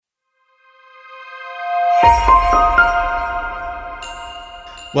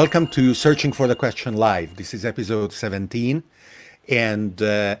Welcome to Searching for the Question Live. This is episode 17, and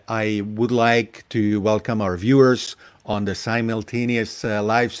I would like to welcome our viewers on the simultaneous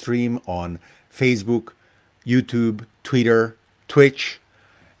live stream on Facebook, YouTube, Twitter, Twitch,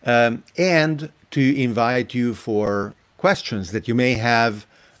 and to invite you for questions that you may have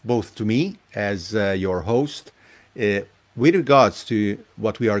both to me as your host with regards to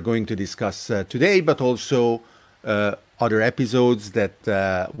what we are going to discuss today, but also other episodes that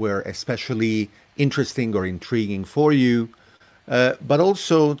were especially interesting or intriguing for you, but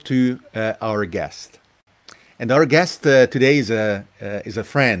also to our guest. And our guest today is a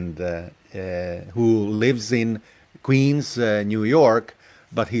friend who lives in Queens, New York,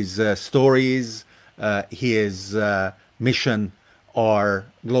 but his stories, his mission are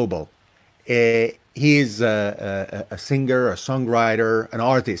global. He is a singer, a songwriter, an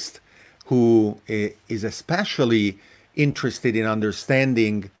artist who is especially interested in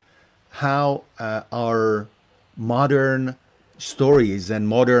understanding how our modern stories and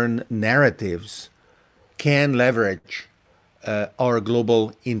modern narratives can leverage our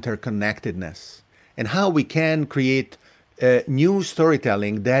global interconnectedness, and how we can create new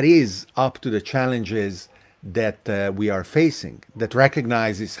storytelling that is up to the challenges that we are facing, that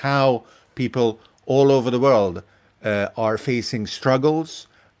recognizes how people all over the world are facing struggles,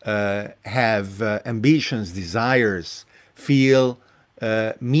 have ambitions, desires, feel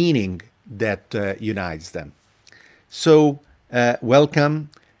meaning that unites them. So, welcome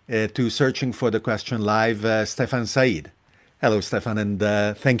to Searching for the Question Live, Stefan Said. Hello, Stefan, and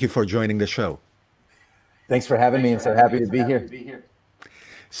thank you for joining the show. Thanks for having me. I'm so happy to be here.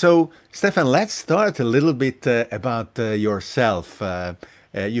 So, Stefan, let's start a little bit about yourself.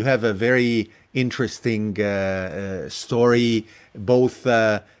 You have a very interesting story, both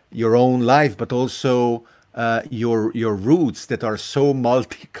your own life, but also your roots that are so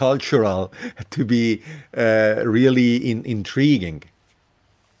multicultural to be really intriguing.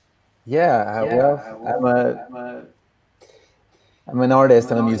 Well, I'm an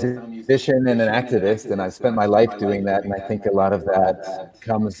artist and a musician and an activist, and I've spent my life doing that. And I think a lot of that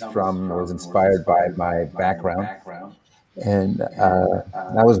comes from, or was inspired by my background. And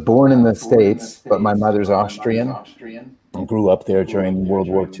I was born in the States, but my mother's Austrian and grew up there during World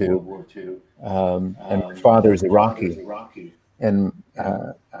War II. And my father's Iraqi. And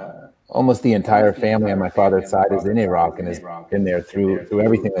almost the entire family on my father's side is in Iraq and has been there through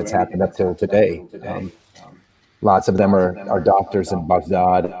everything that's happened up till today. Lots of them are doctors in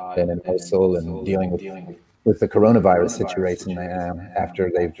Baghdad and in Mosul and dealing with the coronavirus situation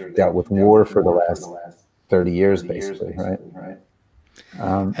after they've dealt with war for the last 30 years, basically, right?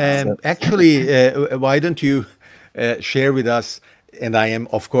 Actually, why don't you share with us, and I am,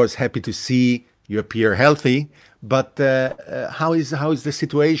 of course, happy to see you appear healthy, but how is the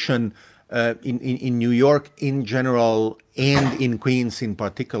situation in New York in general and in Queens in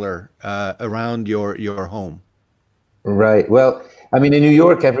particular around your home? Right. Well, I mean, in New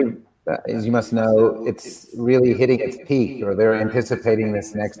York, as you must know, it's really hitting its peak, or they're anticipating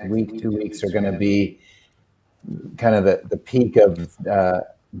this next week, 2 weeks are going to be kind of the peak of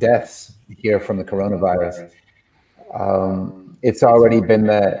deaths here from the coronavirus. It's already been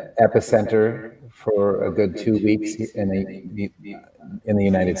the epicenter for a good 2 weeks in the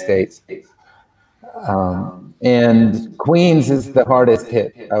United States. And Queens is the hardest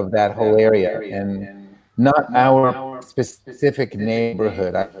hit of that whole area, and not our specific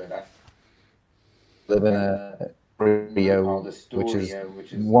neighborhood. I live in a area which is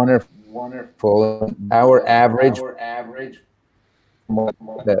wonderful. Our average,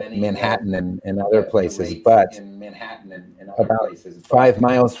 Manhattan and other places, but about 5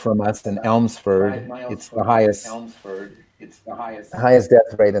 miles from us in Elmsford, it's the highest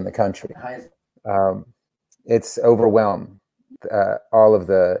death rate in the country. It's overwhelmed all of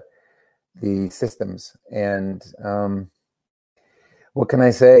the systems, and what can I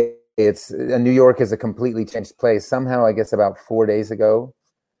say? New York is a completely changed place. Somehow, I guess about 4 days ago,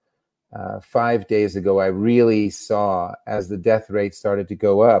 5 days ago, I really saw, as the death rate started to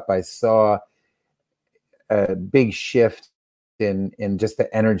go up, I saw a big shift in just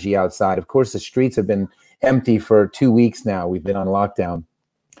the energy outside. Of course, the streets have been empty for 2 weeks now. We've been on lockdown,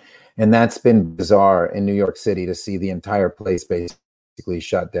 and that's been bizarre in New York City to see the entire place basically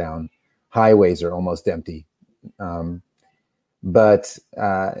shut down. Highways are almost empty. But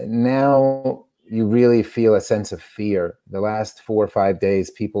now you really feel a sense of fear. The last 4 or 5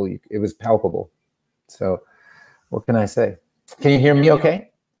 days, it was palpable. So what can I say? Can you hear me okay?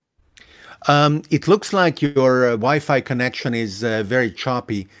 It looks like your Wi-Fi connection is very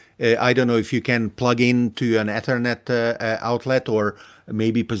choppy. I don't know if you can plug into an Ethernet outlet or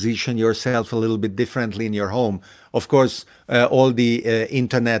maybe position yourself a little bit differently in your home. Of course, all the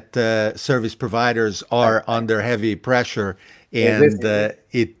internet service providers are under heavy pressure, Is and this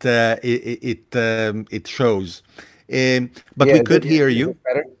it shows. But yeah? we could hear Is you. this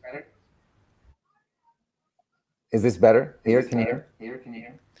better? Is this better? Here, can you hear?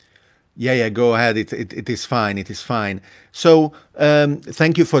 Yeah, yeah, go ahead. It is fine. It is fine. So,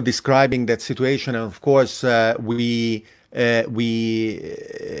 thank you for describing that situation. And of course, we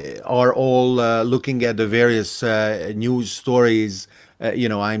are all looking at the various news stories.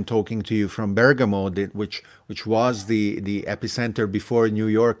 I'm talking to you from Bergamo, which was the epicenter before New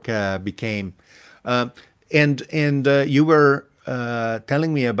York became. Um, and you were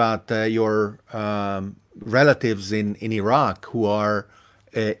telling me about your relatives in Iraq who are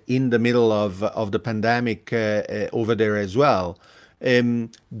in the middle of the pandemic over there as well.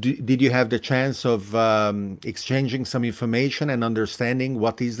 Did you have the chance of exchanging some information and understanding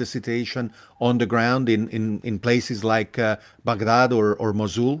what is the situation on the ground in places like Baghdad or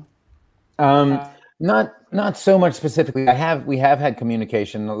Mosul? Um, not so much specifically. We have had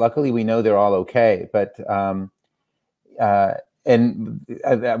communication. Luckily, we know they're all okay. But uh,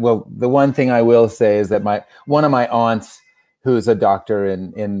 well, the one thing I will say is that my one of my aunts, who's a doctor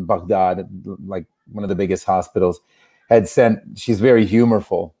in Baghdad, like one of the biggest hospitals, had sent. She's very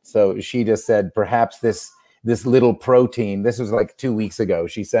humorful, so she just said, perhaps this little protein. This was like 2 weeks ago.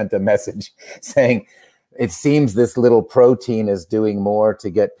 She sent a message saying, it seems this little protein is doing more to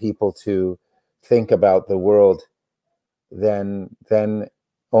get people to think about the world than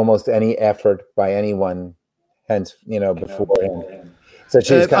almost any effort by anyone hence beforehand. So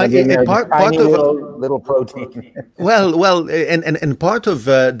she's kind of giving her tiny Part of little protein. well, and part of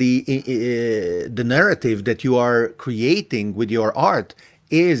the narrative that you are creating with your art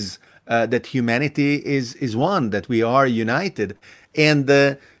is that humanity is one, that we are united, and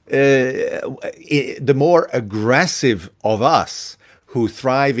the more aggressive of us who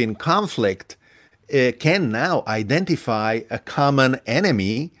thrive in conflict can now identify a common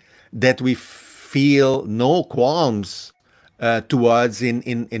enemy that we feel no qualms towards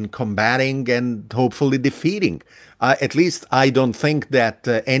in combating and hopefully defeating. At least I don't think that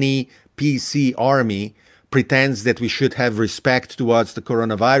any PC army pretends that we should have respect towards the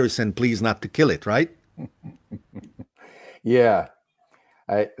coronavirus and please not to kill it, right? Yeah,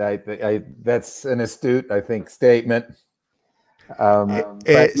 that's an astute, I think, statement.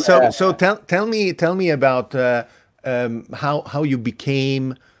 But So tell me about how you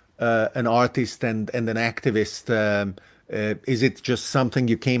became an artist and an activist. Is it just something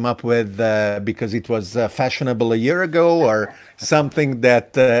you came up with because it was fashionable a year ago, or something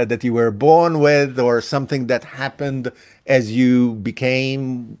that you were born with, or something that happened as you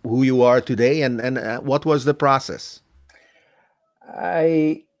became who you are today? And what was the process?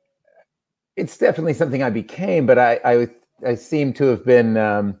 I it's definitely something I became, but I seem to have been.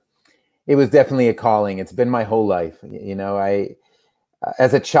 It was definitely a calling. It's been my whole life. I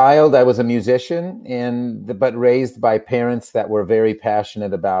as a child I was a musician, but raised by parents that were very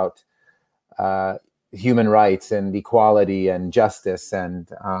passionate about human rights and equality and justice. And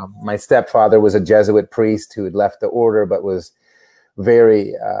my stepfather was a Jesuit priest who had left the order, but was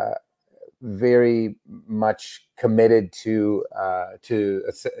very very much committed to a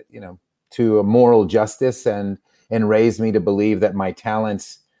moral justice, and raised me to believe that my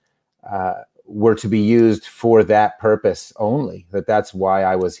talents were to be used for that purpose only, that's why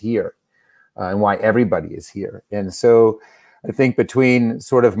I was here, and why everybody is here. And so I think between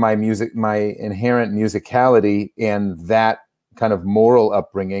sort of my inherent musicality and that kind of moral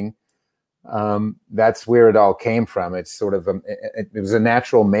upbringing, that's where it all came from. It's sort of it was a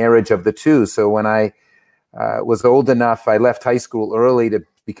natural marriage of the two. So when I was old enough, I left high school early to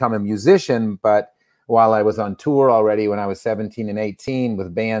become a musician, but while I was on tour already when I was 17 and 18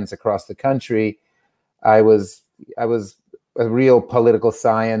 with bands across the country, I was a real political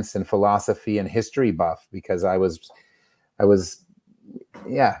science and philosophy and history buff, because I was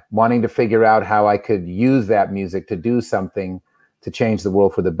wanting to figure out how I could use that music to do something to change the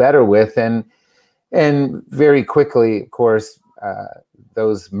world for the better with. And very quickly, of course,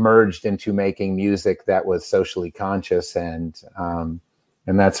 those merged into making music that was socially conscious.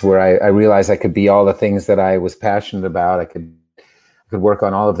 And that's where I realized I could be all the things that I was passionate about. I could work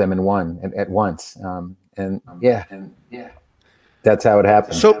on all of them at once. That's how it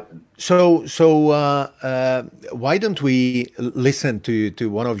happened. So why don't we listen to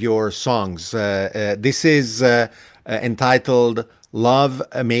one of your songs? This is entitled Love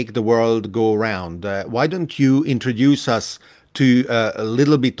Make the World Go Round. Why don't you introduce us to a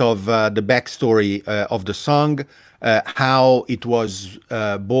little bit of the backstory of the song, how it was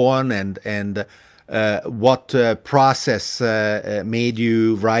born, and what process made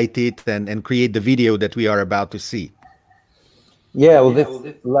you write it and create the video that we are about to see? Yeah, well, this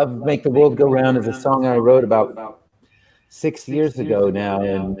Love Make the World Go Round is a song I wrote about 6 years ago now,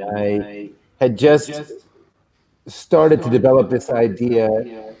 and I had just started to develop this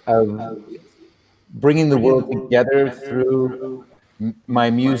idea of bringing the world together through my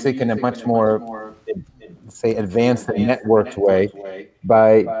music in a much more, say, advanced and networked way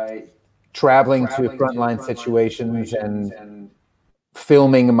by traveling to frontline situations and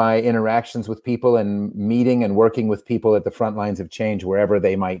filming my interactions with people and meeting and working with people at the front lines of change, wherever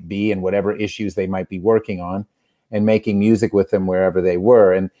they might be and whatever issues they might be working on, and making music with them wherever they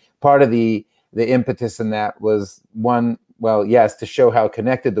were. And part of the impetus in that was, one, well, yes, to show how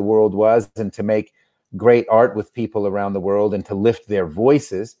connected the world was and to make great art with people around the world and to lift their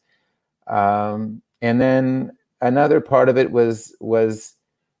voices. And then another part of it was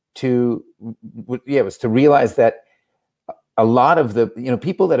to realize that a lot of the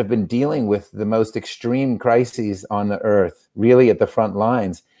people that have been dealing with the most extreme crises on the earth, really at the front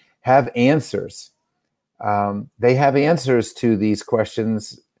lines, have answers. They have answers to these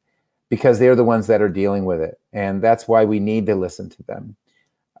questions because they're the ones that are dealing with it, and that's why we need to listen to them.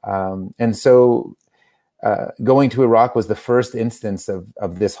 And so going to Iraq was the first instance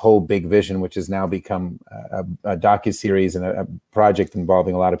of this whole big vision, which has now become a docuseries and a project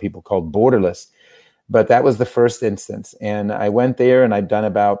involving a lot of people called Borderless. But that was the first instance. And I went there and I'd done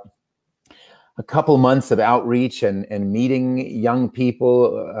about a couple months of outreach and meeting young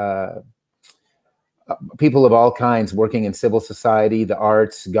people, people of all kinds working in civil society, the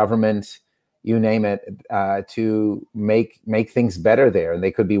arts, government, you name it, to make things better there. And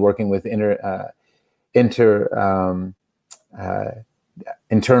they could be working with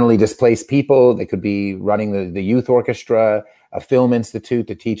internally displaced people. They could be running the youth orchestra, a film institute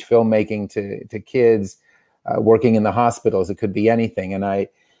to teach filmmaking to kids, working in the hospitals. It could be anything. And I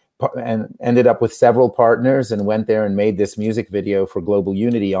ended up with several partners and went there and made this music video for Global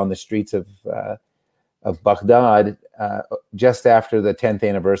Unity on the streets of Baghdad just after the 10th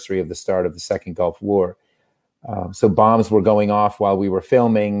anniversary of the start of the Second Gulf War. So bombs were going off while we were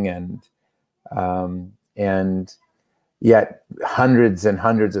filming, and yet hundreds and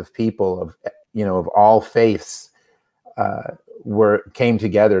hundreds of people of all faiths came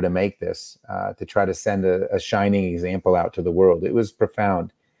together to make this, to try to send a shining example out to the world. It was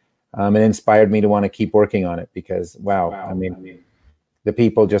profound. It inspired me to want to keep working on it because, wow. I mean, the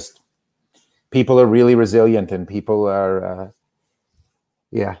people are really resilient, and people are,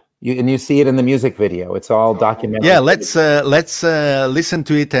 you see it in the music video. It's all documented. Yeah, let's listen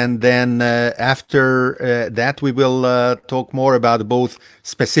to it, and then after that we will talk more about both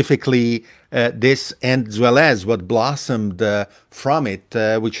specifically this and as well as what blossomed from it,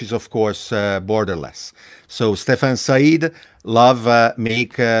 which is of course Borderless. So Stefan Said, Love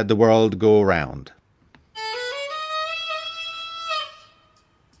Make the World Go Round.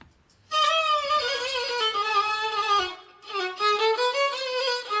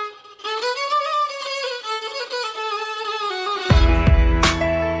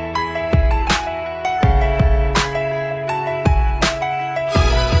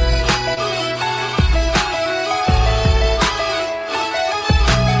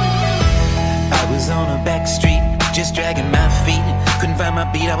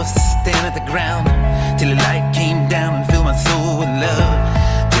 I was staring at the ground till the light came down and filled my soul with love,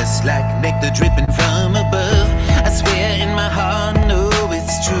 just like nectar dripping from above. I swear in my heart, no,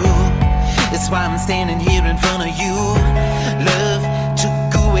 it's true. That's why I'm standing here in front of you. Love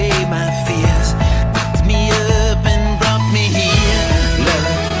took away my fears, picked me up and brought me here.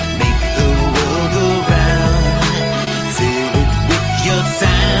 Love, make the world go round, fill it with your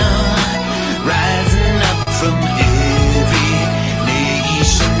sound, rising up from every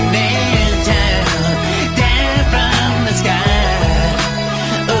nation and town, down from the sky,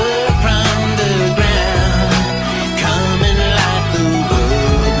 up from the ground, coming like the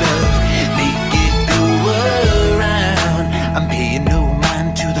world. Love, make it go around. I'm paying no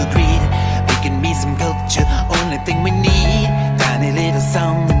mind to the greed, making me some culture, only thing we need. Tiny little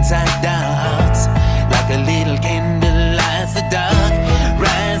song inside our hearts, like a little candle lights the dark,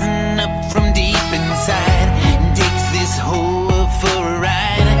 rising up from deep inside, and takes this whole world for a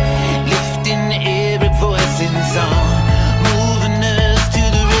ride, lifting every voice in song, moving us to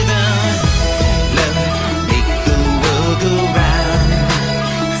the rhythm. Love, make the world go round,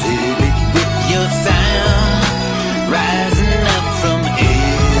 fill it with your sound, rising up from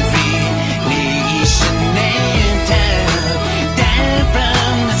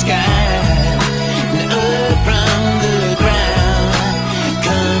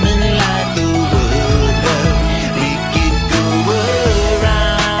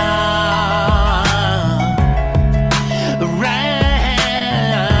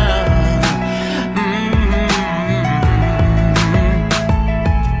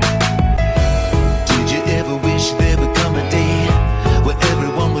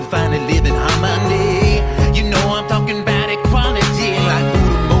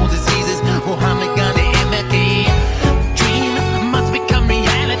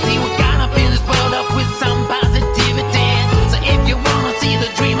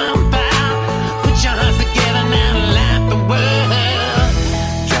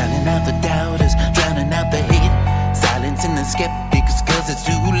skeptics cause it's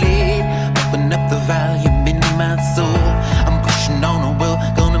too late. Open up the volume in my soul. I'm pushing on a will,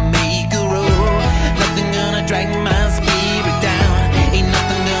 gonna make a roll. Nothing gonna drag my spirit down. Ain't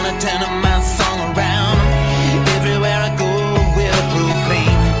nothing gonna turn my song around. Everywhere I go will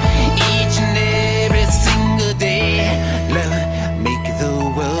proclaim each and every single day. Love, make the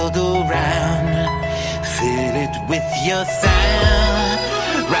world go round. Fill it with your sound.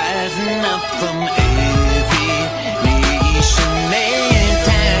 Rising up from every nation and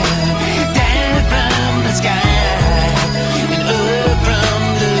town. Down from the sky and up from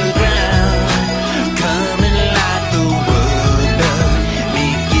the ground. Coming like the world does.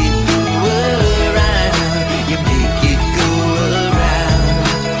 Make it go around. You make it go around.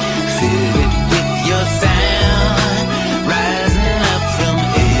 Fill it with your sound. Rising up from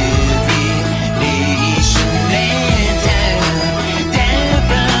every nation and town. Down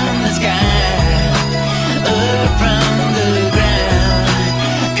from the sky, up from the ground.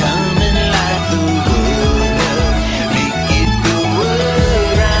 Coming like the world does. Make it go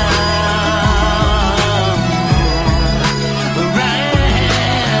around.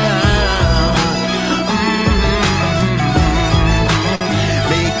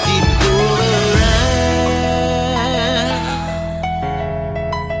 Make it go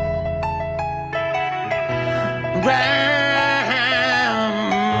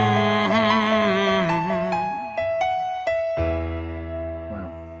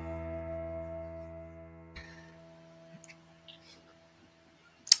Wow.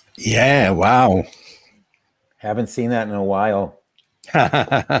 Yeah, wow. Haven't seen that in a while.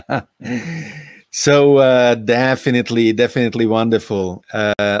 So definitely wonderful.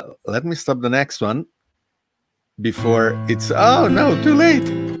 Let me stop the next one before it's, oh no, too late.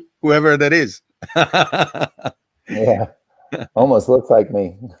 Whoever that is. Yeah. Almost looks like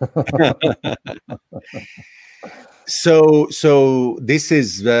me. So this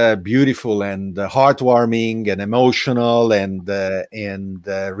is beautiful and heartwarming and emotional and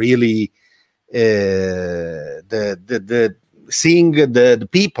really the seeing the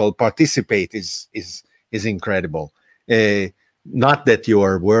people participate is incredible. Not that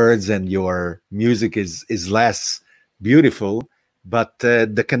your words and your music is less beautiful, but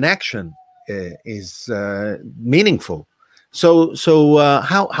the connection is meaningful. So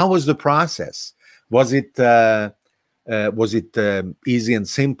how was the process? Was it easy and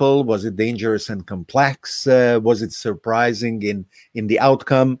simple? Was it dangerous and complex? Was it surprising in the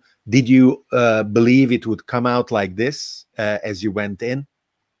outcome? Did you believe it would come out like this as you went in?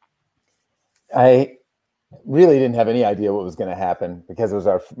 I really didn't have any idea what was going to happen because it was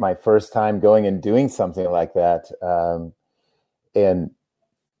my first time going and doing something like that. And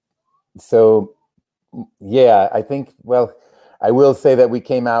so, yeah, I think, well, I will say that we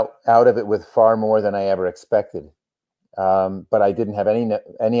came out of it with far more than I ever expected. But I didn't have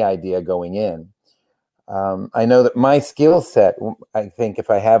any idea going in. I know that my skill set, I think if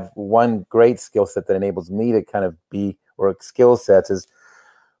I have one great skill set that enables me to kind of be, or skill sets is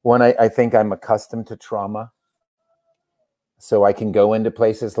one, I think I'm accustomed to trauma. So I can go into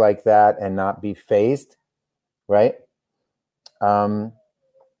places like that and not be fazed, right? I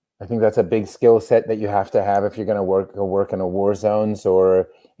think that's a big skill set that you have to have if you're going to work in a war zones or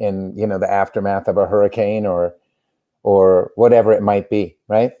in, you know, the aftermath of a hurricane or whatever it might be,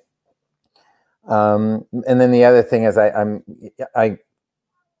 right? And then the other thing is I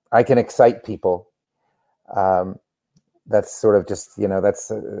can excite people. That's sort of just, you know,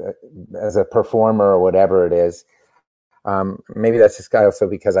 that's as a performer or whatever it is. Maybe that's just also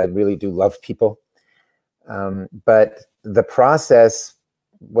because I really do love people. But the process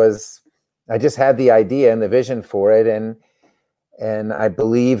was, I just had the idea and the vision for it. And I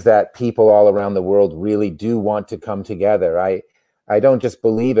believe that people all around the world really do want to come together. I don't just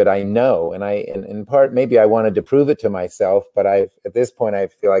believe it, I know. And in part, maybe I wanted to prove it to myself, but at this point, I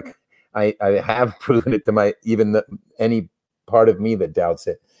feel like I have proven it to any part of me that doubts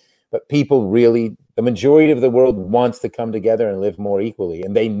it. But people really, the majority of the world wants to come together and live more equally.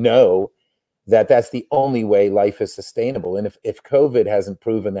 And they know that that's the only way life is sustainable. And if COVID hasn't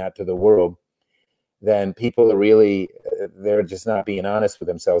proven that to the world, then people are really, they're just not being honest with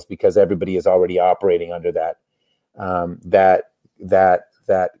themselves because everybody is already operating under that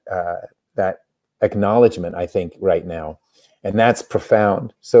acknowledgement, I think, right now. And that's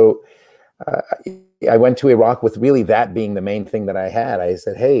profound. So I went to Iraq with really that being the main thing that I had. I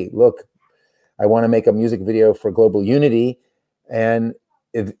said, hey, look, I want to make a music video for global unity. And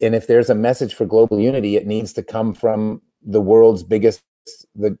if there's a message for global unity, it needs to come from the world's biggest,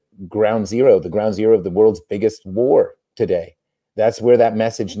 the ground zero of the world's biggest war today. That's where that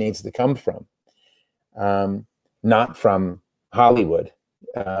message needs to come from. Not from Hollywood.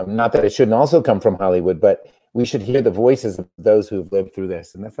 Not that it shouldn't also come from Hollywood, but we should hear the voices of those who've lived through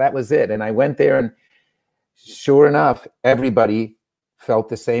this. And that was it. And I went there, and sure enough, everybody felt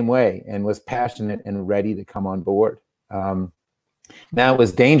the same way and was passionate and ready to come on board. Now, it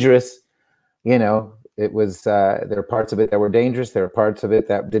was dangerous. You know, it was, there were parts of it that were dangerous. There were parts of it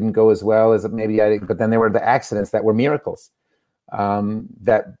that didn't go as well as maybe I did. But then there were the accidents that were miracles,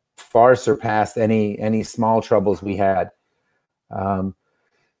 that far surpassed any small troubles we had.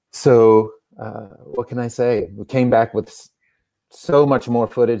 So what can I say? We came back with so much more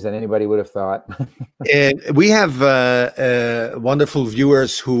footage than anybody would have thought. We have wonderful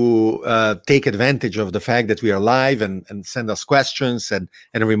viewers who take advantage of the fact that we are live and send us questions and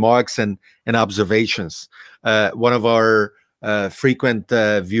remarks and observations. One of our frequent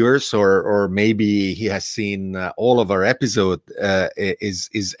viewers, or maybe he has seen all of our episode,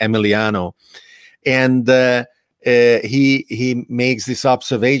 is Emiliano, and he makes this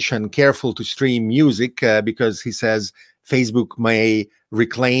observation: careful to stream music because he says Facebook may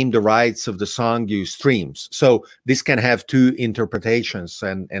reclaim the rights of the song you streams. So this can have two interpretations,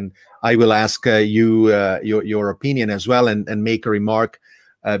 and I will ask you your opinion as well, and make a remark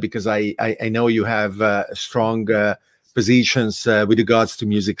because I know you have strong positions with regards to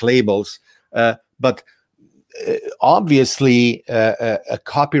music labels, but obviously a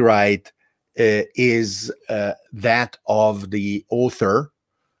copyright is that of the author,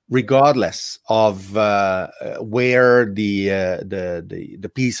 regardless of where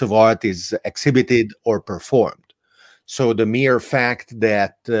the piece of art is exhibited or performed. So the mere fact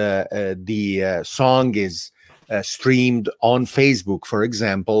that the song is streamed on Facebook, for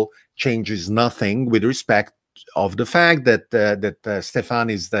example, changes nothing with respect of the fact that Stefan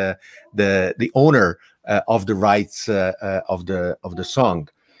is the owner of the rights of the song,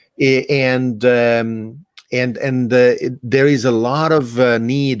 and there is a lot of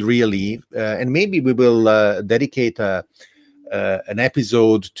need, really, and maybe we will dedicate an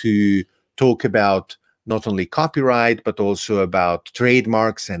episode to talk about not only copyright, but also about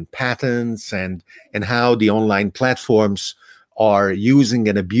trademarks and patents, and how the online platforms are using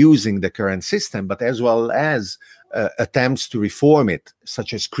and abusing the current system, but as well as attempts to reform it,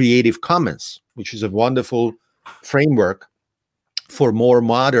 such as Creative Commons, which is a wonderful framework for more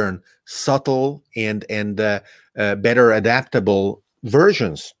modern, subtle, and better adaptable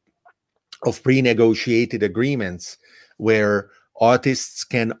versions of pre-negotiated agreements, where artists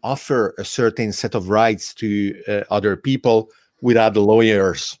can offer a certain set of rights to other people without the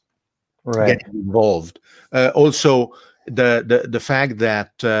lawyers getting involved. Also, the fact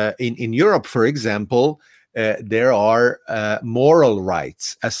that in Europe, for example, there are moral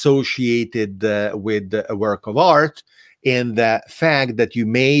rights associated with a work of art, and the fact that you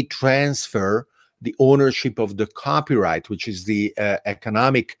may transfer the ownership of the copyright, which is the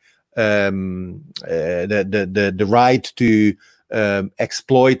economic, the right to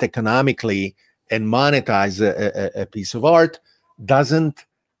exploit economically and monetize a piece of art, doesn't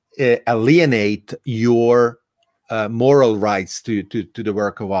alienate your moral rights to the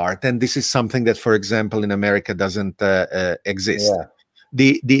work of art. And this is something that, for example, in America doesn't exist.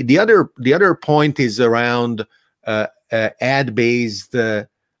 Yeah. The other point is around ad-based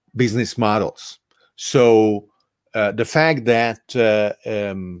business models. So the fact that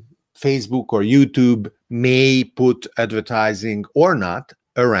Facebook or YouTube may put advertising or not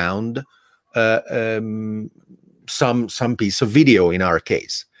around some piece of video in our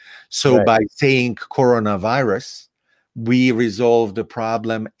case. So by saying coronavirus, we resolve the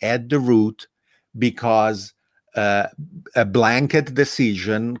problem at the root, because a blanket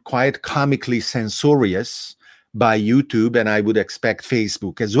decision, quite comically censorious by YouTube, and I would expect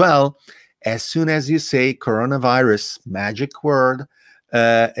Facebook as well, as soon as you say coronavirus, magic word,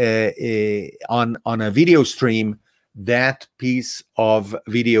 on a video stream, that piece of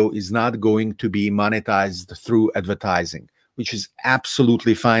video is not going to be monetized through advertising, which is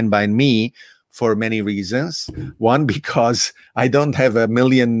absolutely fine by me for many reasons. One, because I don't have 1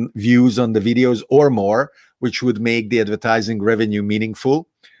 million views on the videos or more, which would make the advertising revenue meaningful.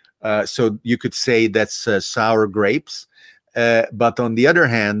 So you could say that's sour grapes. But on the other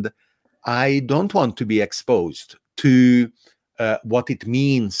hand, I don't want to be exposed to what it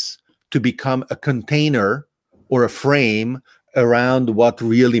means to become a container or a frame around what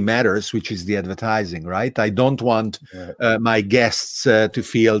really matters, which is the advertising, right? I don't want my guests to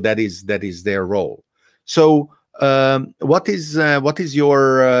feel that is their role. So what is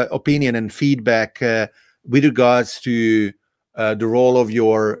your opinion and feedback with regards to the role of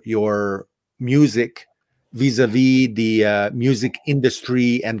your music vis-a-vis the music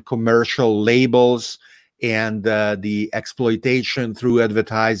industry and commercial labels, and the exploitation through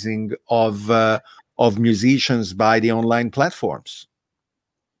advertising of musicians by the online platforms?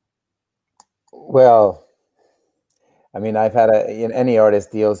 Well, I mean, I've had any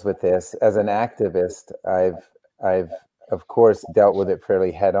artist deals with this. As an activist, I've of course dealt with it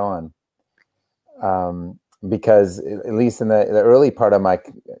fairly head on, because at least in the early part of my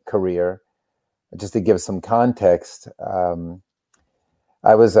career, just to give some context,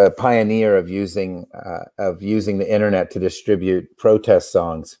 I was a pioneer of using the internet to distribute protest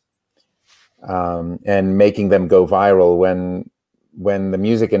songs, and making them go viral when the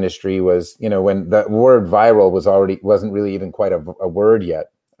music industry was, when the word viral wasn't really even quite a word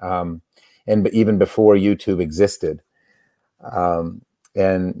yet, and even before YouTube existed, and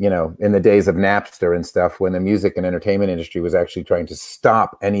in the days of Napster and stuff, when the music and entertainment industry was actually trying to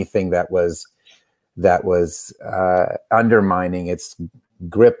stop anything that was undermining its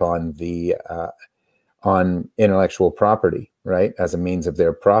grip on on intellectual property, right, as a means of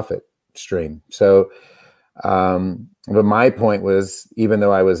their profit stream. So, but my point was, even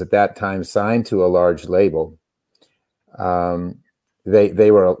though I was at that time signed to a large label, they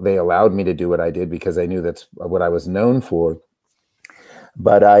allowed me to do what I did because they knew that's what I was known for.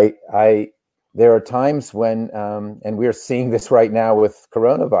 But there are times when, and we're seeing this right now with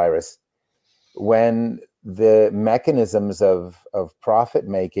coronavirus, when the mechanisms of profit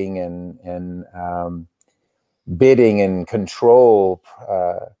making and bidding and control,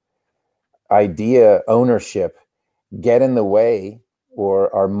 idea ownership get in the way,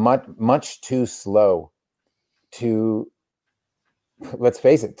 or are much too slow to, let's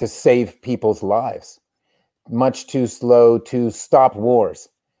face it, to save people's lives, much too slow to stop wars,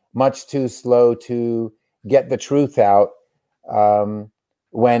 much too slow to get the truth out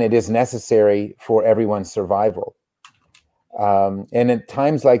when it is necessary for everyone's survival. And at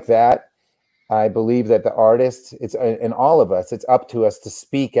times like that, I believe that the artists, and all of us, it's up to us to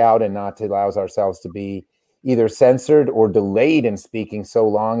speak out and not to allow ourselves to be either censored or delayed in speaking so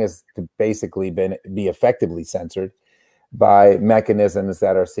long as to basically be effectively censored by mechanisms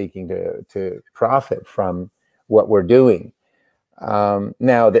that are seeking to profit from what we're doing.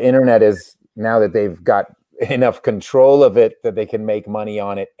 Now, the internet is, now that they've got enough control of it that they can make money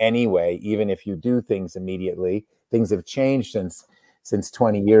on it anyway, even if you do things immediately. Things have changed since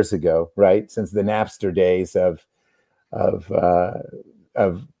 20 years ago, right? Since the Napster days of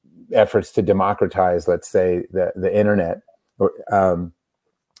efforts to democratize, let's say, the internet.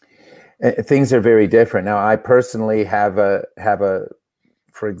 Things are very different now. I personally have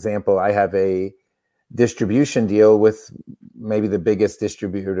for example, I have a distribution deal with maybe the biggest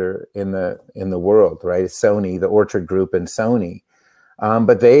distributor in the world, right? Sony, the Orchard Group, and Sony.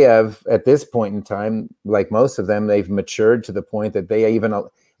 But they have, at this point in time, like most of them, they've matured to the point that they even,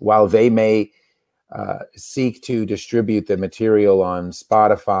 while they may seek to distribute the material on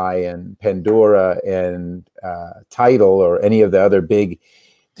Spotify and Pandora and Tidal or any of the other big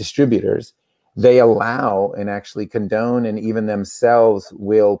distributors, they allow and actually condone, and even themselves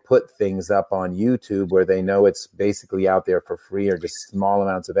will put things up on YouTube where they know it's basically out there for free or just small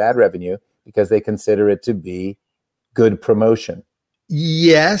amounts of ad revenue, because they consider it to be good promotion.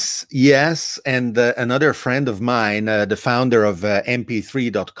 Yes. And another friend of mine, the founder of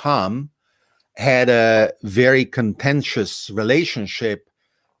mp3.com, had a very contentious relationship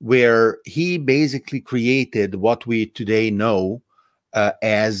where he basically created what we today know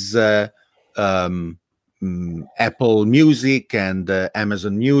as Apple Music and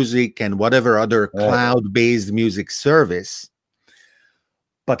Amazon Music and whatever other cloud-based music service.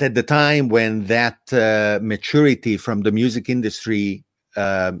 But at the time when that maturity from the music industry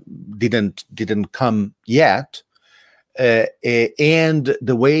didn't come yet, and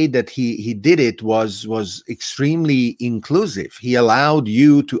the way that he did it was extremely inclusive. He allowed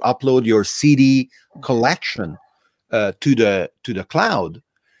you to upload your CD collection to the cloud,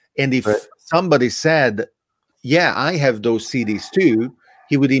 and if somebody said, "Yeah, I have those CDs too,"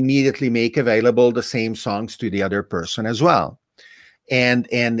 he would immediately make available the same songs to the other person as well. And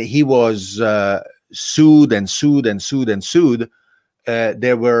he was sued and sued and sued and sued.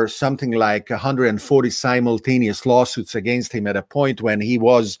 There were something like 140 simultaneous lawsuits against him at a point when he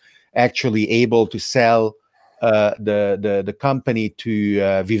was actually able to sell the company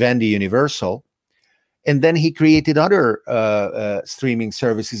to Vivendi Universal. And then he created other streaming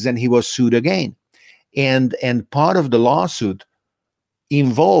services, and he was sued again. And part of the lawsuit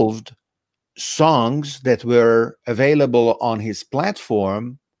involved songs that were available on his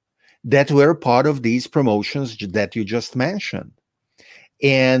platform that were part of these promotions that you just mentioned.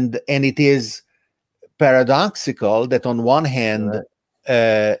 And it is paradoxical that on one hand,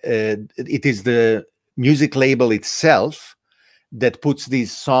 it is the music label itself that puts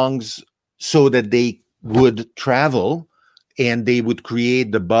these songs so that they would travel and they would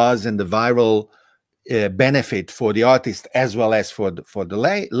create the buzz and the viral benefit for the artist as well as for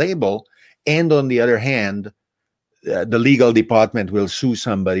the label. And on the other hand, the legal department will sue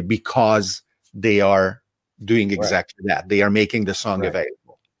somebody because they are doing exactly that. They are making the song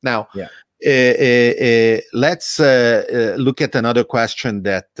available. Now, let's look at another question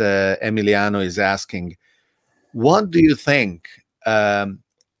that Emiliano is asking. What do you think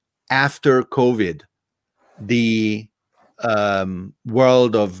after COVID, the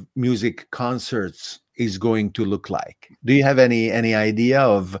world of music concerts is going to look like? Do you have any idea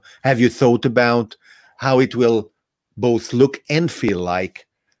of, have you thought about how it will both look and feel like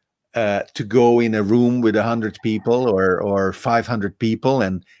to go in a room with 100 people or 500 people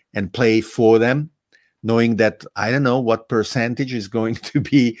and play for them, knowing that I don't know what percentage is going to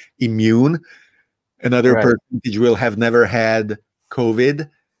be immune, another percentage will have never had COVID,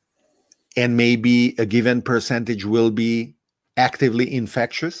 and maybe a given percentage will be actively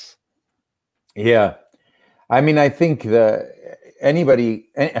infectious? Yeah. I mean, I think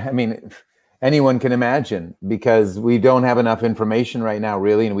anyone can imagine, because we don't have enough information right now,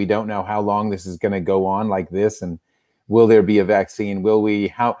 really, and we don't know how long this is going to go on like this, and will there be a vaccine?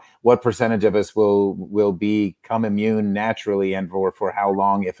 What percentage of us will become immune naturally, and for how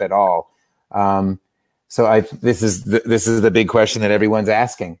long, if at all? So this is the big question that everyone's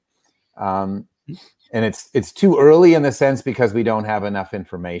asking. And it's too early in the sense because we don't have enough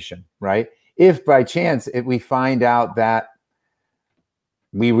information, right? If by chance we find out that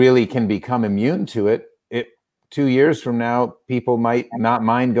we really can become immune to it, 2 years from now, people might not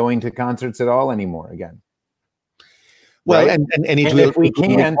mind going to concerts at all anymore again. Well, right? and it will, if we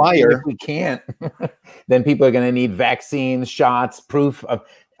can't, then people are going to need vaccines, shots, proof of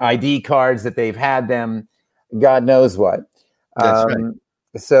ID cards that they've had them, God knows what. That's right.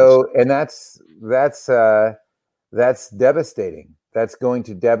 So, and that's devastating. That's going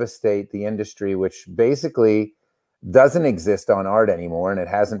to devastate the industry, which basically doesn't exist on art anymore, and it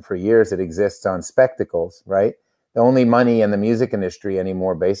hasn't for years. It exists on spectacles, right? The only money in the music industry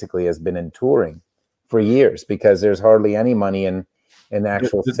anymore basically has been in touring for years, because there's hardly any money in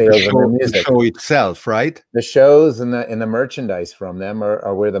actual sales of the music. The show itself, right? The shows and the merchandise from them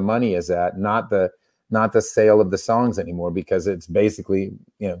are where the money is at, not the sale of the songs anymore, because it's basically,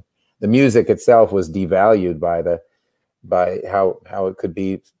 the music itself was devalued by how it could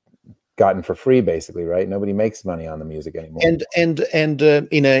be gotten for free, basically, right? Nobody makes money on the music anymore. And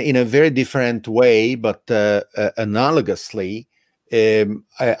in a very different way, but analogously,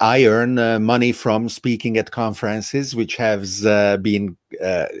 I earn money from speaking at conferences, which has been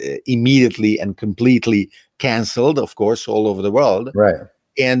immediately and completely canceled, of course, all over the world. Right.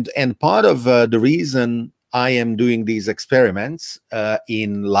 And part of the reason I am doing these experiments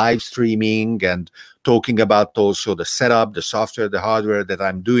in live streaming and talking about also the setup, the software, the hardware that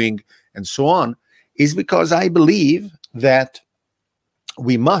I'm doing, and so on, is because I believe that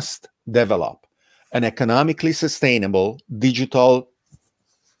we must develop an economically sustainable digital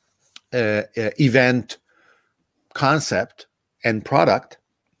event concept and product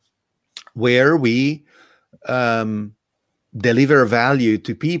where we deliver value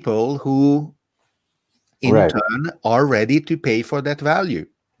to people who in turn are ready to pay for that value.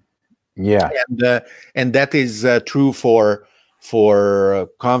 Yeah. And that is true for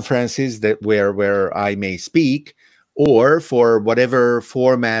conferences where I may speak, or for whatever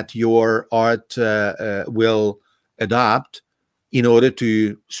format your art will adopt in order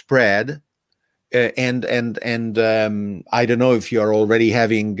to spread. And I don't know if you're already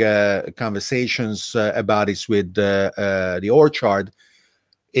having conversations about this with the Orchard,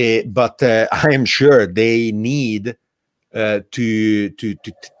 but I am sure they need to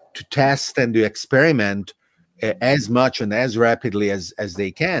test and to experiment as much and as rapidly as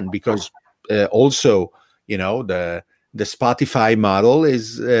they can, because also, the Spotify model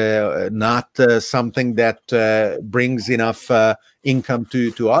is not something that brings enough income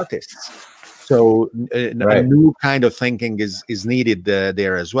to artists. So a new kind of thinking is needed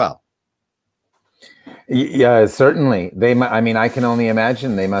there as well. Yeah, certainly. I can only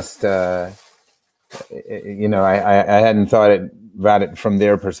imagine they must. I hadn't thought about it from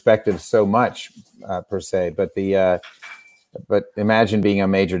their perspective so much per se, but but imagine being a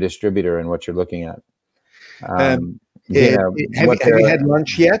major distributor and what you're looking at. Have you had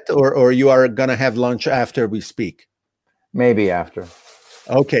lunch yet, or you are gonna have lunch after we speak? Maybe after.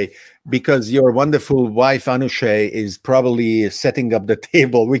 Okay. because your wonderful wife Anushay is probably setting up the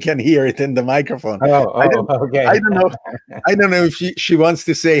table. We can hear it in the microphone. Okay. I don't know. I don't know if she wants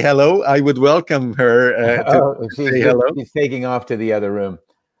to say hello. I would welcome her to say hello. She's taking off to the other room,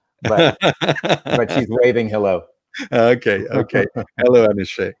 but she's waving hello. Okay. Hello,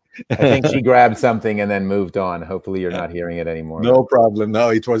 Anushay. I think she grabbed something and then moved on. Hopefully you're not hearing it anymore. No problem. No,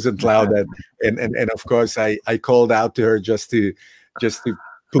 it wasn't loud. And of course I called out to her just to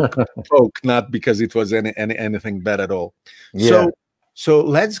poke, not because it was anything bad at all. Yeah. So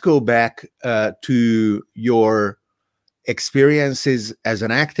let's go back to your experiences as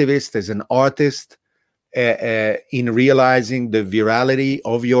an activist, as an artist, in realizing the virality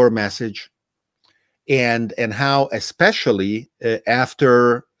of your message. And how, especially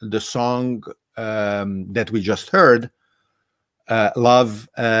after the song that we just heard, "Love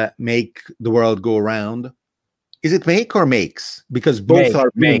Make the World Go Round." Is it make or makes? Because both are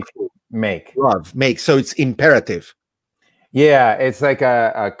meaningful. Make. Love, make. So it's imperative. Yeah, it's like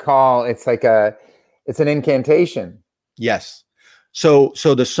a call. It's like it's an incantation. Yes. So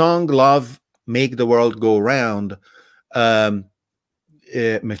the song "Love Make the World Go Round"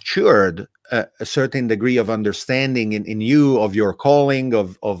 matured a certain degree of understanding in you of your calling,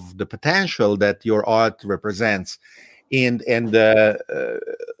 of the potential that your art represents, and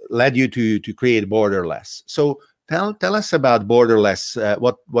led you to create Borderless. So tell us about Borderless.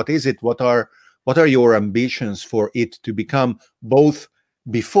 What is it? What are your ambitions for it to become, both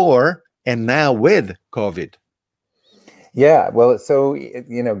before and now with COVID? Yeah, well, so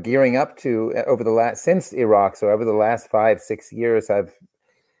gearing up to since Iraq, so over the last 5-6 years, I've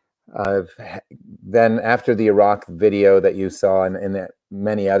then, after the Iraq video that you saw and the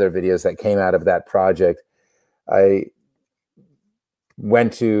many other videos that came out of that project, I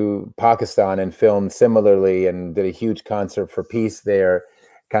went to Pakistan and filmed similarly and did a huge concert for peace there,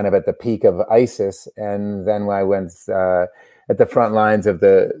 kind of at the peak of ISIS. And then I went at the front lines of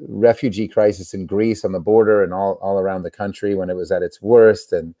the refugee crisis in Greece, on the border and all around the country when it was at its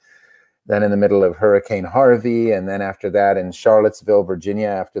worst. And then in the middle of Hurricane Harvey, and then after that in Charlottesville, Virginia,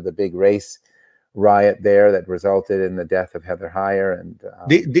 after the big race riot there that resulted in the death of Heather Heyer. And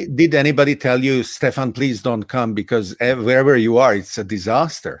did anybody tell you, Stefan, please don't come, because wherever you are, it's a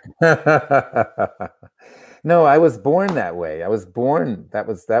disaster? No, I was born that way. I was born.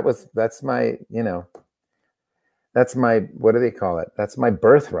 That's my, that's my, what do they call it? That's my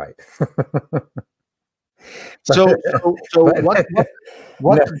birthright. So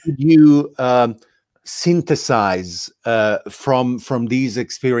what did you synthesize from these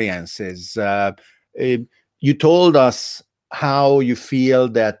experiences? You told us how you feel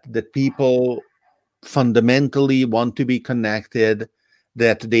that people fundamentally want to be connected,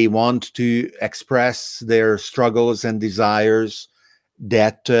 that they want to express their struggles and desires,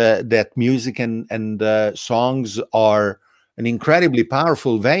 that music and songs are an incredibly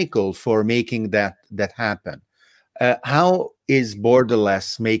powerful vehicle for making that happen. How is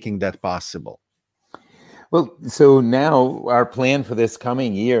Borderless making that possible? Well, so now our plan for this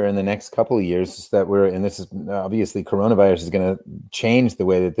coming year and the next couple of years is that and this is obviously coronavirus is going to change the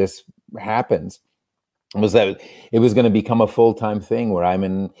way that this happens, was that it was going to become a full-time thing where I'm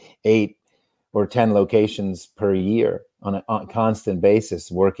in 8 or 10 locations per year on a constant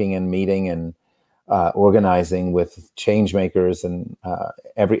basis, working and meeting and organizing with change makers and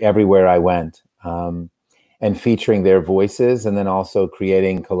everywhere I went, and featuring their voices, and then also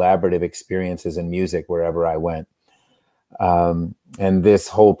creating collaborative experiences in music wherever I went. And this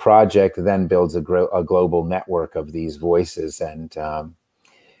whole project then builds a global network of these voices, and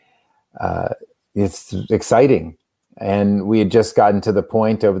it's exciting. And we had just gotten to the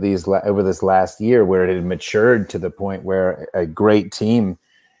point over this last year where it had matured to the point where a great team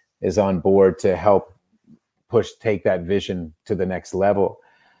is on board to help take that vision to the next level.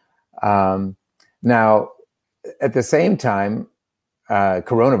 Now, at the same time,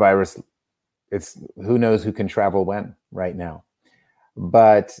 coronavirus, it's who knows who can travel when right now.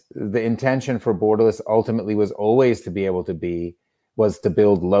 But the intention for Borderless ultimately was always was to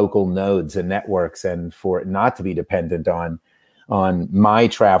build local nodes and networks, and for it not to be dependent on my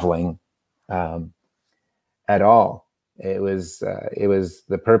traveling at all. It was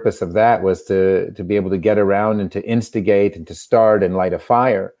the purpose of that was to be able to get around and to instigate and to start and light a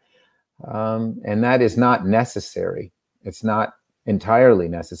fire. And that is not necessary. It's not entirely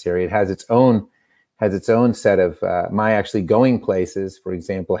necessary. It has its own set of my actually going places, for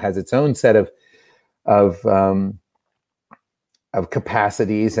example, has its own set of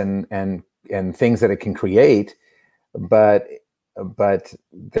capacities and things that it can create. But but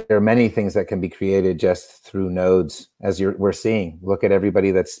there are many things that can be created just through nodes, as we're seeing. Look at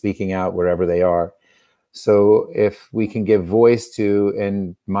everybody that's speaking out wherever they are. So if we can give voice to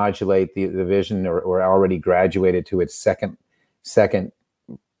and modulate the vision, or already graduated to its second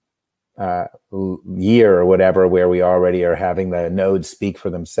year or whatever, where we already are having the nodes speak for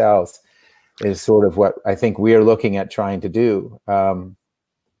themselves, is sort of what I think we are looking at trying to do.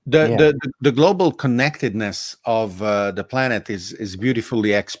 The global connectedness of the planet is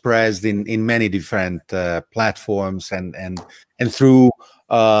beautifully expressed in many different platforms and through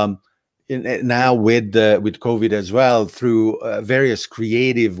now with COVID as well, through various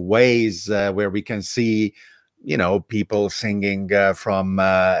creative ways where we can see, you know, people singing from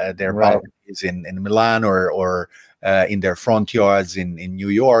their balconies in Milan or in their front yards in New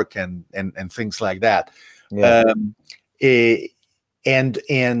York and things like that. Yeah. And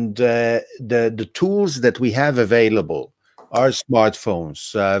the tools that we have available are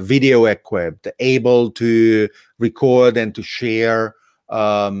smartphones, video equipped, able to record and to share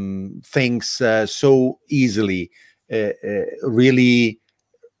things so easily, really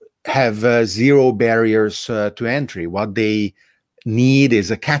have zero barriers to entry. What they need is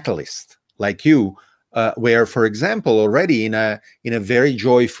a catalyst like you, where, for example, already in a very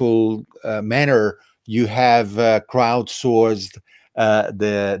joyful manner, you have crowdsourced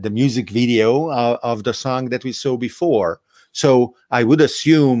the music video of the song that we saw before. So I would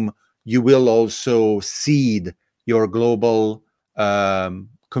assume you will also seed your global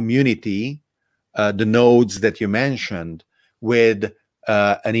community, the nodes that you mentioned, with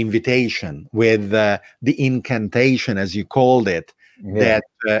an invitation, with the incantation, as you called it, that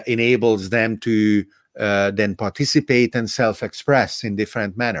enables them to then participate and self-express in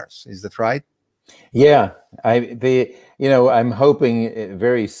different manners. Is that right? Yeah, I'm hoping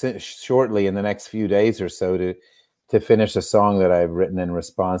very shortly, in the next few days or so, to finish a song that I've written in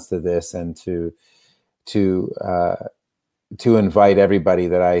response to this, and to invite everybody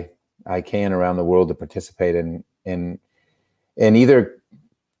that I can around the world to participate in either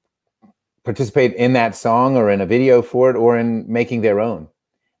participate in that song or in a video for it, or in making their own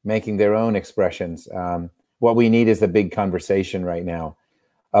expressions. What we need is a big conversation right now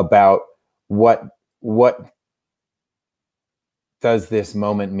about what does this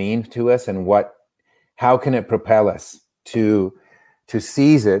moment mean to us, and how can it propel us to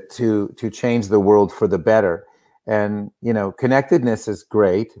seize it, to change the world for the better. And, you know, connectedness is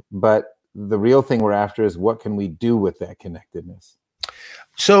great, but the real thing we're after is, what can we do with that connectedness?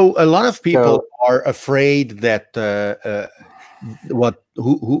 So a lot of people are afraid that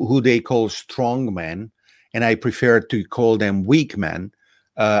who they call strong men, and I prefer to call them weak men,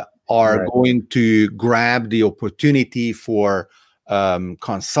 are going to grab the opportunity for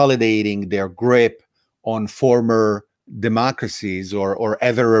consolidating their grip on former democracies or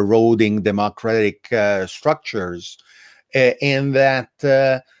ever eroding democratic structures, and that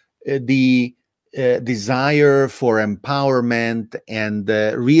the desire for empowerment and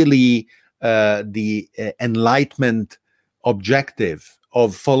really the enlightenment objective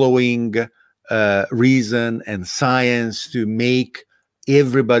of following reason and science to make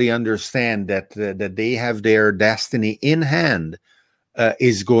everybody understand that they have their destiny in hand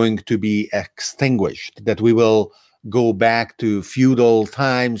is going to be extinguished, that we will go back to feudal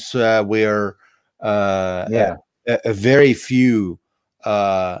times where a very few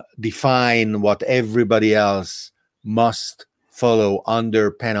define what everybody else must follow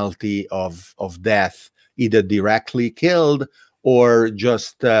under penalty of death, either directly killed or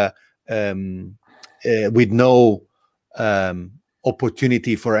just with no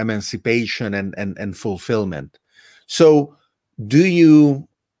opportunity for emancipation and fulfillment. So do you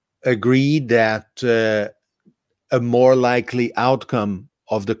agree that a more likely outcome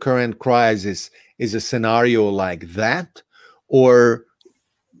of the current crisis is a scenario like that, or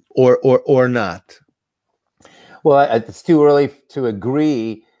not? Well, it's too early to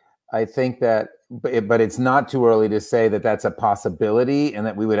agree. I think that, but it's not too early to say that that's a possibility, and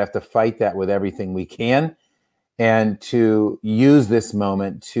that we would have to fight that with everything we can, and to use this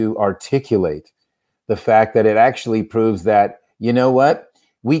moment to articulate the fact that it actually proves that, you know what,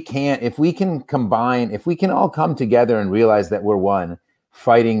 if we can all come together and realize that we're one,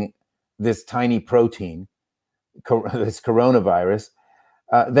 fighting this tiny protein, this coronavirus,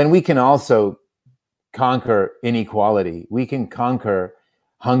 then we can also conquer inequality. We can conquer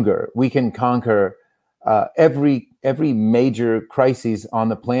hunger. We can conquer every major crisis on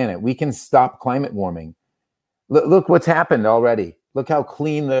the planet. We can stop climate warming. Look what's happened already. Look how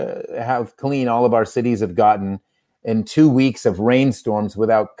clean all of our cities have gotten in 2 weeks of rainstorms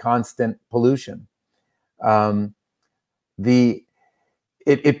without constant pollution.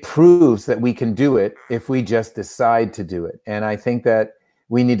 it proves that we can do it if we just decide to do it. And I think that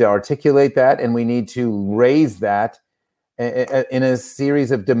we need to articulate that, and we need to raise that in a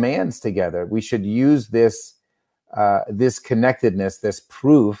series of demands together. We should use this this connectedness, this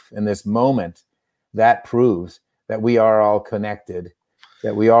proof in this moment that proves that we are all connected,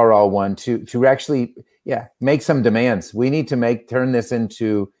 that we are all one, to actually, make some demands. We need to turn this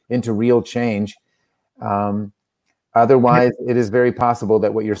into real change. Otherwise, it is very possible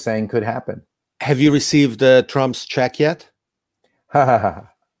that what you're saying could happen. Have you received Trump's check yet?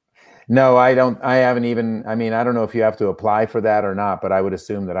 No, I don't. I haven't even. I mean, I don't know if you have to apply for that or not, but I would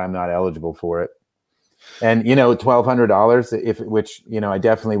assume that I'm not eligible for it. And $1,200, which I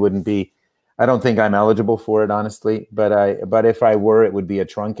definitely wouldn't be. I don't think I'm eligible for it, honestly. But if I were, it would be a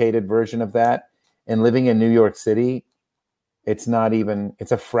truncated version of that. And living in New York City, it's not even.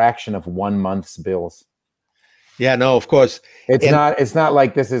 It's a fraction of 1 month's bills. Yeah, no, of course. It's not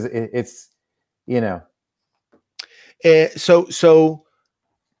like this is. It's. So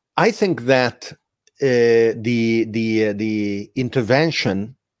I think that the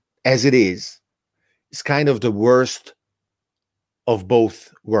intervention, as it is kind of the worst of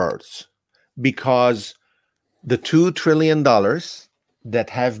both worlds, because the $2 trillion that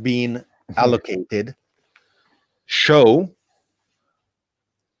have been allocated show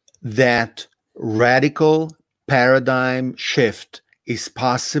that radical paradigm shift is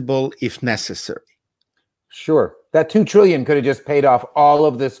possible if necessary. Sure. That $2 trillion could have just paid off all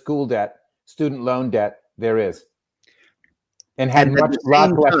of the school debt, student loan debt there is, and had lots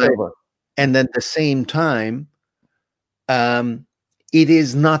left over. And at the same time, it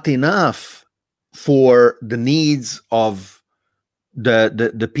is not enough for the needs of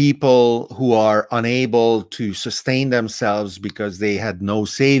the people who are unable to sustain themselves because they had no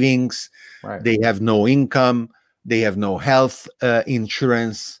savings, right. They have no income, they have no health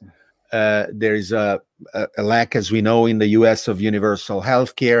insurance. There is a lack, as we know, in the US of universal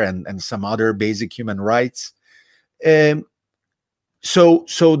health care and some other basic human rights. It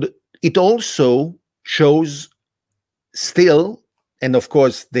also shows still, and of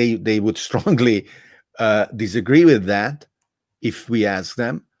course they would strongly disagree with that if we ask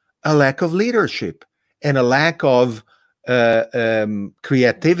them, a lack of leadership and a lack of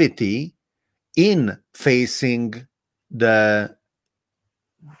creativity in facing the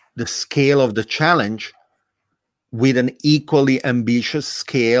scale of the challenge with an equally ambitious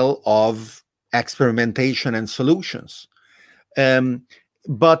scale of experimentation and solutions.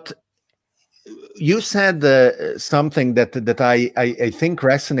 But you said something that I think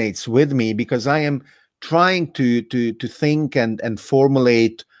resonates with me, because I am trying to think and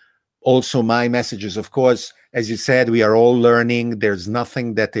formulate also my messages. Of course, as you said, we are all learning. There's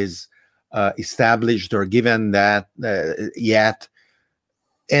nothing that is established or given that yet.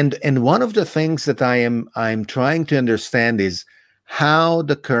 And one of the things that I'm trying to understand is how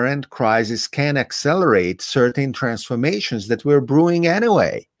the current crisis can accelerate certain transformations that we're brewing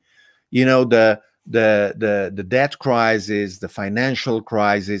anyway. The debt crisis, the financial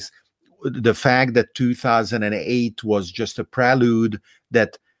crisis, the fact that 2008 was just a prelude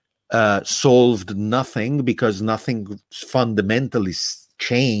that solved nothing because nothing fundamentally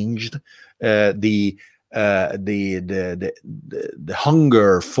changed. The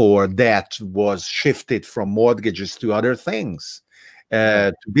hunger for debt was shifted from mortgages to other things,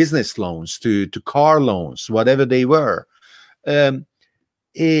 to business loans, to car loans, whatever they were. And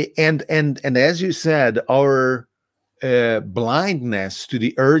as you said, our blindness to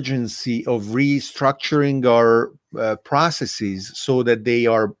the urgency of restructuring our processes so that they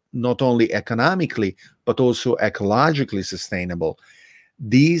are not only economically but also ecologically sustainable.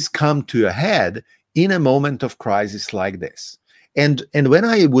 These come to a head in a moment of crisis like this. And when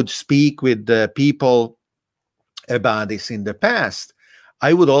I would speak with the people about this in the past,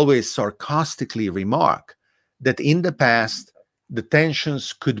 I would always sarcastically remark that in the past, the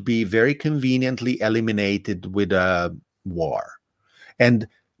tensions could be very conveniently eliminated with a war. And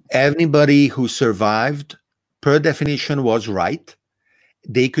anybody who survived, per definition, was right.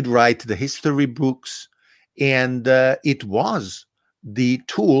 They could write the history books, and it was the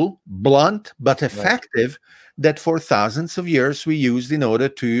tool, blunt but effective, that for thousands of years we used in order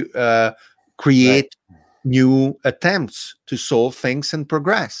to create new attempts to solve things and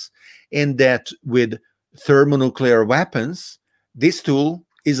progress. And that with thermonuclear weapons, this tool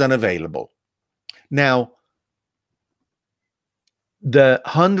is unavailable. Now, the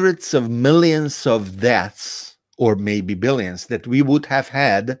hundreds of millions of deaths, or maybe billions, that we would have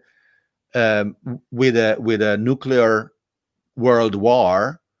had with a nuclear world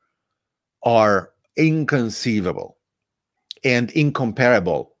war are inconceivable. and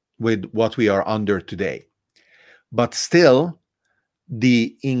incomparable with what we are under today. But still,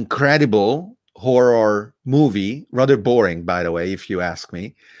 the incredible horror movie, rather boring, by the way, if you ask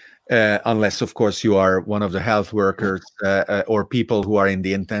me, unless, of course, you are one of the health workers or people who are in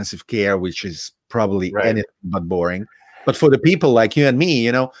the intensive care, which is probably anything but boring. But for the people like you and me,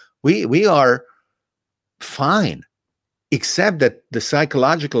 we are fine, except that the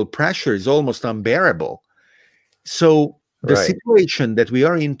psychological pressure is almost unbearable. So the situation that we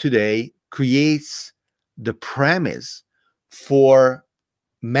are in today creates the premise for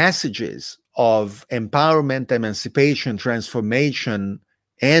messages of empowerment, emancipation, transformation,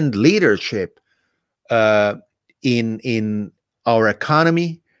 and leadership in our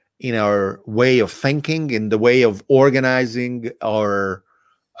economy, in our way of thinking, in the way of organizing our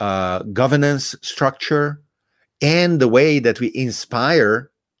governance structure, and the way that we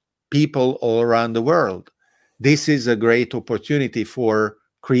inspire people all around the world. This is a great opportunity for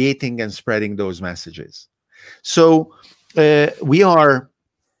creating and spreading those messages. So we are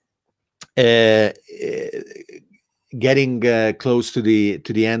getting close to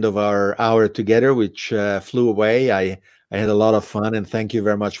the end of our hour together, which flew away. I had a lot of fun, and thank you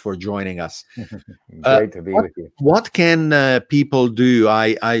very much for joining us. Great to be with you. What can people do?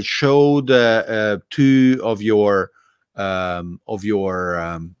 I showed two of your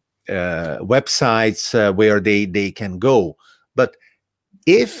websites where they can go. But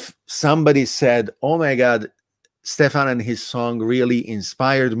if somebody said, "Oh my God, Stefan and his song really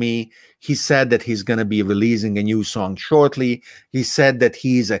inspired me. He said that he's going to be releasing a new song shortly. He said that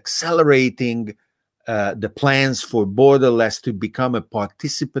he's accelerating the plans for Borderless to become a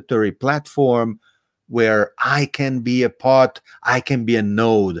participatory platform where I can be a part, I can be a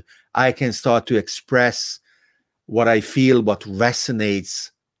node, I can start to express what I feel, what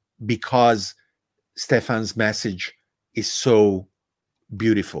resonates, because Stefan's message is so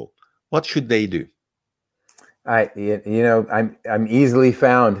beautiful." What should they do? I'm easily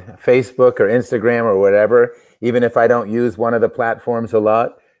found, Facebook or Instagram or whatever. Even if I don't use one of the platforms a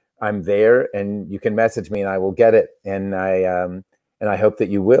lot, I'm there, and you can message me and I will get it. And I hope that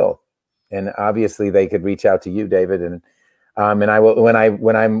you will. And obviously they could reach out to you, David, and I will, when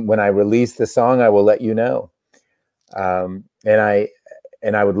I release the song, I will let you know. And I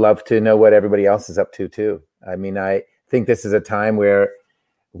would love to know what everybody else is up to too. I mean, I think this is a time where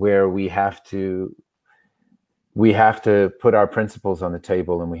we have to put our principles on the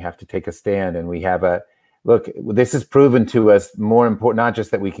table, and we have to take a stand, and we have look, this is proven to us more important, not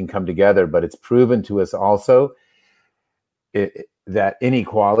just that we can come together, but it's proven to us also that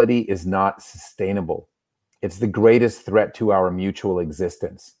inequality is not sustainable. It's the greatest threat to our mutual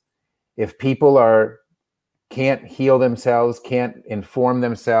existence. If people can't heal themselves, can't inform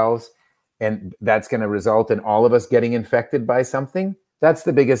themselves, and that's going to result in all of us getting infected by something, that's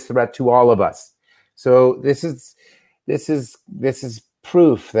the biggest threat to all of us. So this is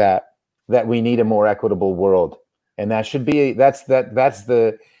proof that we need a more equitable world, and that's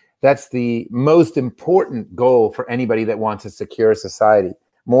the most important goal for anybody that wants a secure society,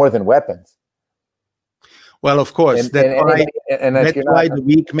 more than weapons. Well, of course, that's why the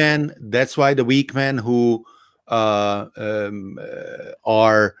weak men who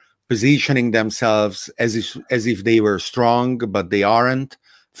are positioning themselves as if they were strong, but they aren't,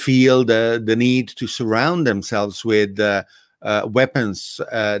 feel the need to surround themselves with weapons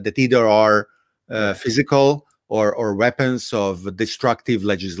that either are physical or weapons of destructive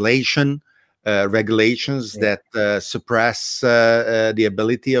legislation, regulations that suppress the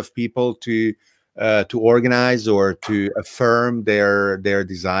ability of people to organize or to affirm their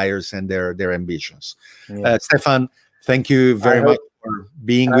desires and their ambitions. Stefan, thank you very much for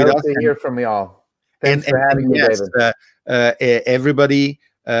being with us. I hope to hear from y'all. Thanks for having me, David. Everybody,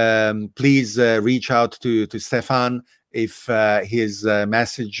 please reach out to Stefan if his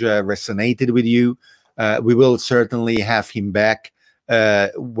message resonated with you. We will certainly have him back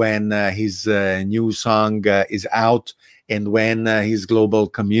when his new song is out, and when his global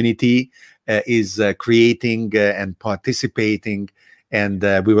community is creating and participating, and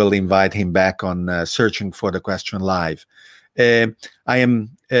we will invite him back on Searching for the Question Live. I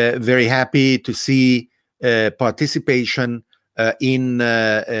am very happy to see participation in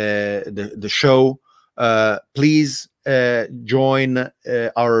the show. Please join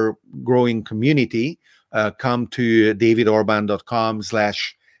our growing community. Come to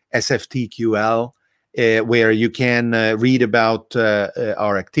davidorban.com/SFTQL, where you can read about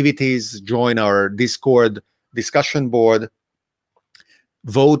our activities, join our Discord discussion board,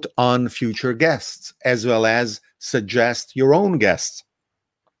 vote on future guests, as well as suggest your own guests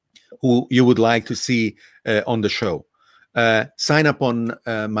who you would like to see on the show. sign up on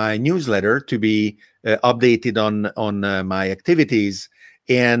my newsletter to be updated on my activities.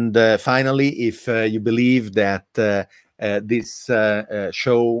 And finally, if you believe that this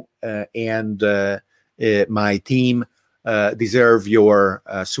show and my team deserve your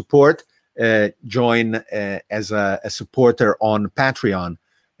support, join as a supporter on Patreon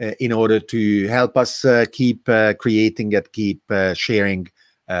in order to help us keep creating and keep sharing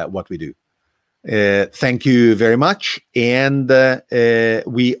what we do. Thank you very much. And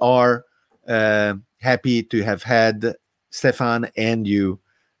we are happy to have had Stefan and you.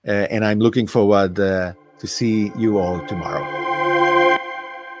 And I'm looking forward to see you all tomorrow.